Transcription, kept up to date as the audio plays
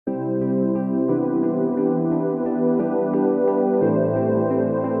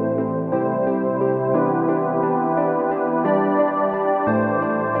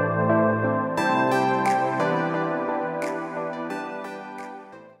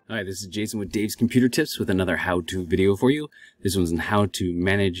Hi, this is Jason with Davescomputertips with another how-to video for you. This one's on how to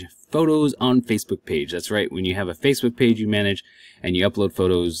manage photos on Facebook page. That's right, when you have a Facebook page you manage and you upload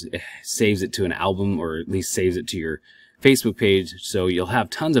photos, it saves it to an album, or at least saves it to your Facebook page. So you'll have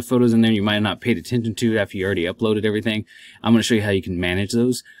tons of photos in there you might have not paid attention to after you already uploaded everything. I'm going to show you how you can manage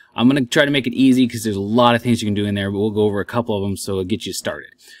those. I'm going to try to make it easy because there's a lot of things you can do in there, but we'll go over a couple of them so it'll get you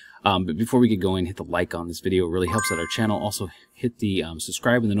started. But before we get going, hit the like on this video. It really helps out our channel. Also, hit the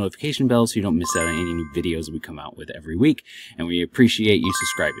subscribe and the notification bell so you don't miss out on any new videos that we come out with every week. And we appreciate you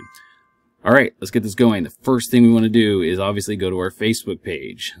subscribing. All right, let's get this going. The first thing we want to do is obviously go to our Facebook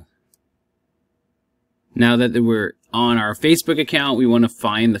page. Now that we're on our Facebook account, we want to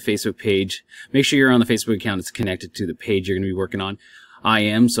find the Facebook page. Make sure you're on the Facebook account that's connected to the page you're going to be working on. I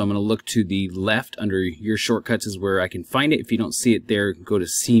am, so I'm going to look to the left under your shortcuts is where I can find it. If you don't see it there, go to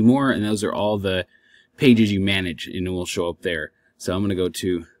see more, and those are all the pages you manage, and it will show up there. So I'm going to go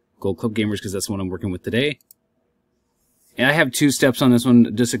to Gold Club Gamers because that's what I'm working with today. And I have 2 steps on this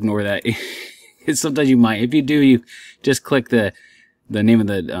one. Just ignore that. Sometimes you might. If you do, you just click the name of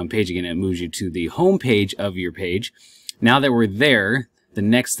the page again, and it moves you to the home page of your page. Now that we're there, the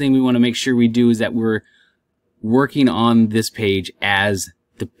next thing we want to make sure we do is that we're working on this page as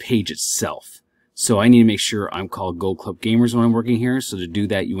the page itself. So I need to make sure I'm called Gold Club Gamers when I'm working here. So to do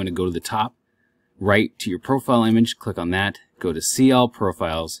that, you want to go to the top, right to your profile image, click on that, go to See All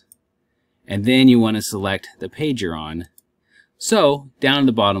Profiles, and then you want to select the page you're on. So down in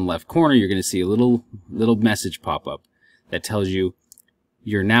the bottom left corner, you're going to see a little message pop up that tells you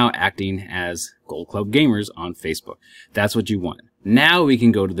you're now acting as Gold Club Gamers on Facebook. That's what you want. Now we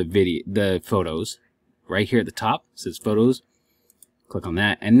can go to the photos. Right here at the top, it says photos. Click on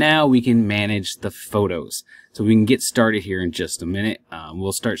that, and now we can manage the photos. So we can get started here in just a minute.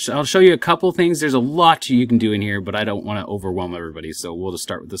 I'll show you a couple things. There's a lot you can do in here, but I don't want to overwhelm everybody. So we'll just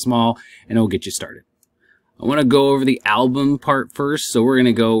start with the small, and it'll get you started. I want to go over the album part first. So we're going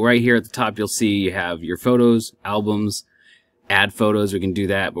to go right here at the top. You'll see you have your photos, albums, add photos. We can do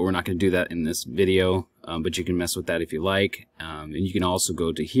that, but we're not going to do that in this video. But you can mess with that if you like. And you can also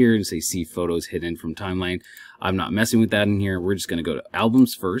go to here and say see photos hidden from timeline. I'm not messing with that in here. We're just going to go to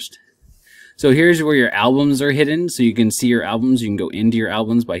albums first. So here's where your albums are hidden. So you can see your albums. You can go into your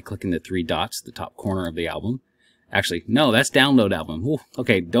albums by clicking the 3 dots at the top corner of the album. Actually, no, that's download album. Ooh,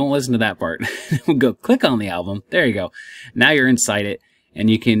 okay, don't listen to that part. We'll go click on the album. There you go. Now you're inside it. And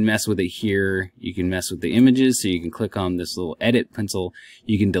you can mess with it here. You can mess with the images. So you can click on this little edit pencil.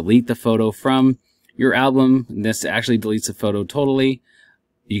 You can delete the photo from your album. This actually deletes the photo totally.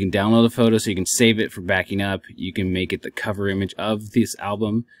 You can download the photo so you can save it for backing up. You can make it the cover image of this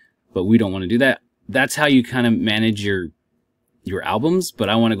album, but we don't want to do that. That's how you kind of manage your albums, but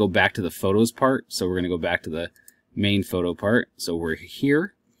I want to go back to the photos part. So we're going to go back to the main photo part. So we're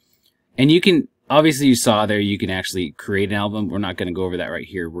here, and you can, obviously you saw there, you can actually create an album. We're not going to go over that right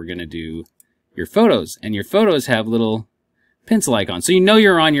here. We're going to do your photos, and your photos have little pencil icon. So you know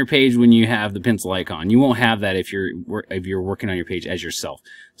you're on your page when you have the pencil icon. You won't have that if you're working on your page as yourself.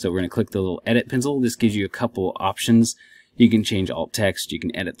 So we're going to click the little edit pencil. This gives you a couple options. You can change alt text. You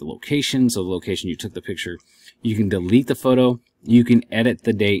can edit the location. So the location you took the picture. You can delete the photo. You can edit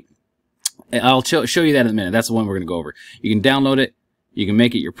the date. I'll show you that in a minute. That's the one we're going to go over. You can download it. You can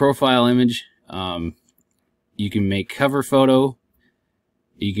make it your profile image. You can make cover photo.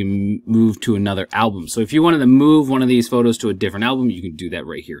 You can move to another album. So if you wanted to move one of these photos to a different album, you can do that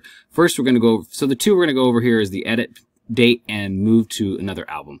right here. First, we're going to go, so the 2 we're going to go over here is the edit date and move to another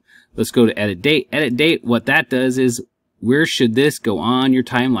album. Let's go to edit date. Edit date, what that does is, where should this go on your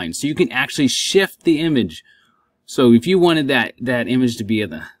timeline? So you can actually shift the image. So if you wanted that image to be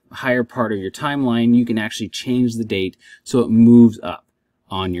at the higher part of your timeline, you can actually change the date so it moves up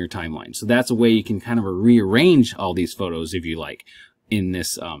on your timeline. So that's a way you can kind of rearrange all these photos if you like in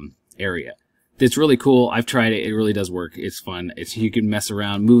this area. It's really cool. I've tried it. It really does work. It's fun. You can mess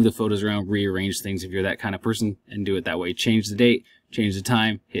around, move the photos around, rearrange things if you're that kind of person, and do it that way. Change the date, change the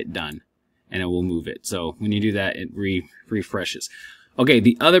time, hit done, and it will move it. So when you do that, it refreshes. Okay,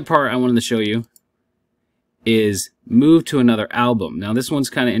 the other part I wanted to show you is move to another album. Now this one's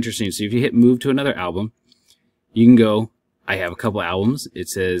kind of interesting. So if you hit move to another album, you can go, I have a couple albums. It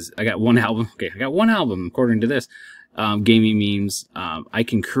says I got 1 album. Okay, I got 1 album according to this. Gaming memes. I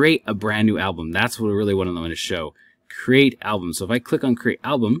can create a brand new album. That's what I really want to show. Create album. So if I click on create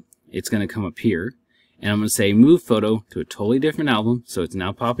album, it's going to come up here, and I'm going to say move photo to a totally different album. So it's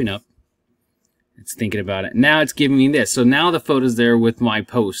now popping up. It's thinking about it. Now it's giving me this. So now the photo's there with my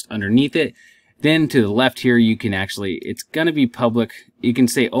post underneath it. Then to the left here, you can actually, it's going to be public. You can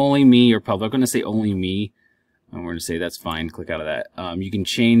say only me or public. I'm going to say only me. And we're going to say that's fine. Click out of that. You can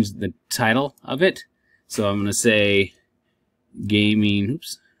change the title of it. So I'm going to say gaming,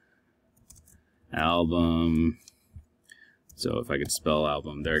 album. So if I could spell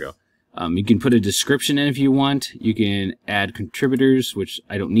album, there we go. You can put a description in if you want. You can add contributors, which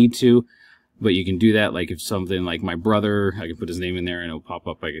I don't need to, but you can do that. Like if something like my brother, I can put his name in there and it'll pop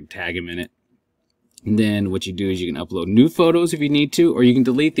up. I can tag him in it. And then what you do is you can upload new photos if you need to, or you can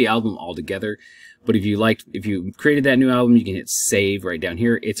delete the album altogether. But if you created that new album, you can hit save right down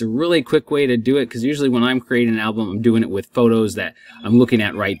here. It's a really quick way to do it, because usually when I'm creating an album, I'm doing it with photos that I'm looking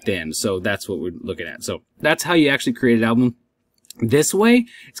at right then. So that's what we're looking at. So that's how you actually create an album. This way,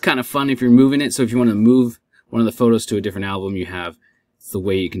 it's kind of fun if you're moving it. So if you want to move one of the photos to a different album, it's the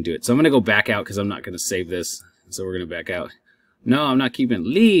way you can do it. So I'm going to go back out because I'm not going to save this. So we're going to back out. No, I'm not keeping.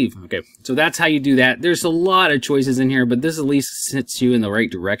 Leave. Okay, so that's how you do that. There's a lot of choices in here, but this at least sets you in the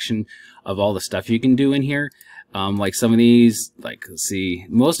right direction of all the stuff you can do in here. Like some of these, like, let's see,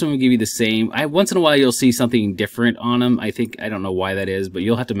 most of them will give you the same. Once in a while you'll see something different on them. I don't know why that is, but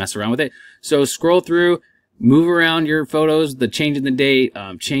you'll have to mess around with it. So scroll through, move around your photos, changing the date,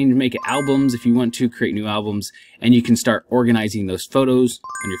 make it albums if you want to create new albums, and you can start organizing those photos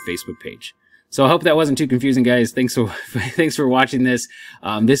on your Facebook page. So I hope that wasn't too confusing, guys. Thanks for watching this.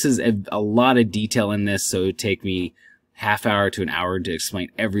 This is a lot of detail in this, so it would take me half hour to an hour to explain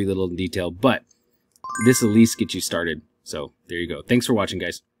every little detail, but this at least gets you started. So there you go. Thanks for watching,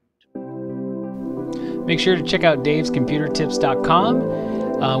 guys. Make sure to check out Davescomputertips.com,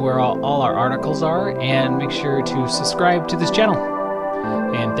 where all our articles are, and make sure to subscribe to this channel.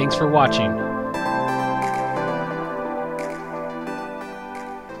 And thanks for watching.